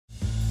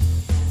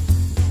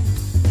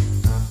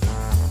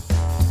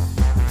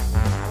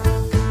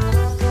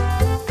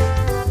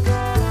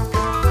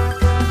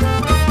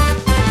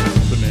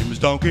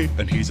donkey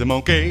and he's a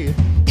monkey.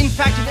 In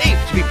fact, an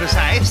ape to be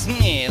precise.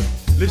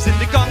 Lives in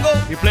the Kongo,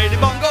 he played the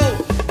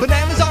bongo.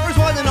 Bananas are his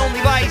one and only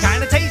vice. They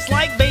kinda taste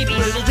like babies.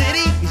 Little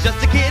Diddy, he's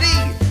just a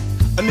kiddie.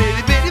 A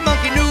nitty bitty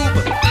monkey noob.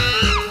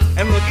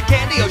 And look at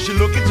Candy, oh she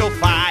looking so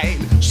fine.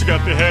 She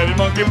got the hairy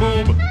monkey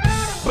boob.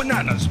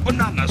 Bananas,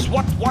 bananas,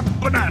 what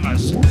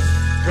bananas?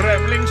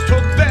 KREMLINGS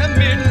took them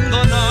in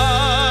the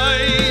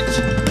night.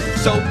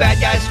 So bad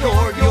guys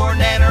scored your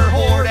nanner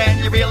hoard, and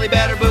you really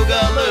better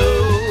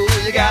boogaloo.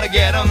 You gotta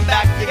get them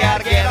back, you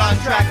gotta get on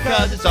track,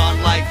 cause it's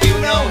on like you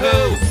know who.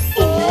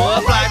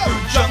 Oh, fly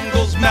through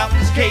jungles,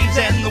 mountains, caves,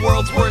 and the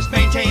world's worst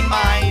maintained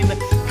mind.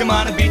 Come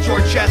on and beat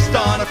your chest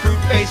on a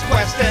fruit-based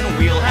quest, and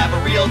we'll have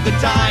a real good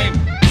time.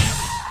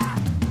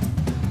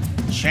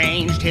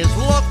 Changed his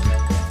look,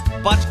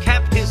 but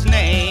kept his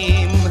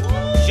name.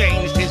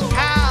 Changed his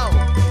pal,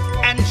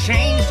 and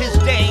changed his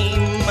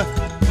dame.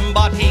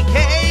 But he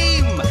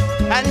came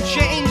and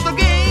changed the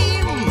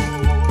game,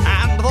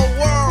 and the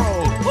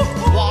world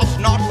was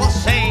not the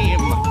same.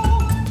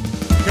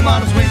 Come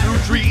on, swing through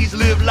trees,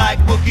 live like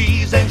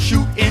bookies, and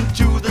shoot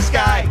into the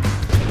sky.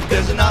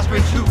 There's an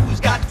ostrich who's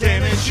got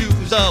tennis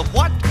shoes.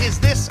 What is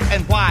this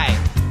and why?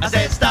 I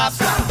said stop,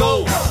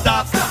 go,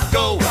 stop,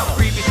 go.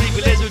 Creepy,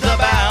 sleepy lizards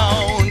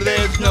abound.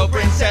 There's no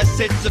princess,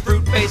 it's a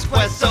fruit-based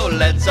quest, so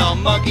let's all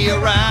monkey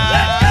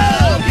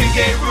around.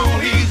 ROOL,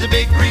 he's a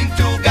big green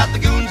tool, got the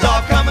goons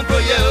all coming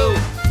for you.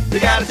 You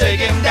gotta take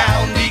him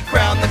down,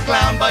 decrown the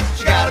clown, but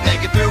you gotta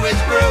make it through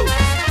his crew.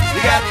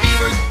 You got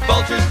beavers,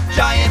 vultures,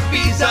 giant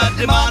bees, a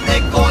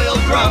demonic oil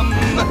drum.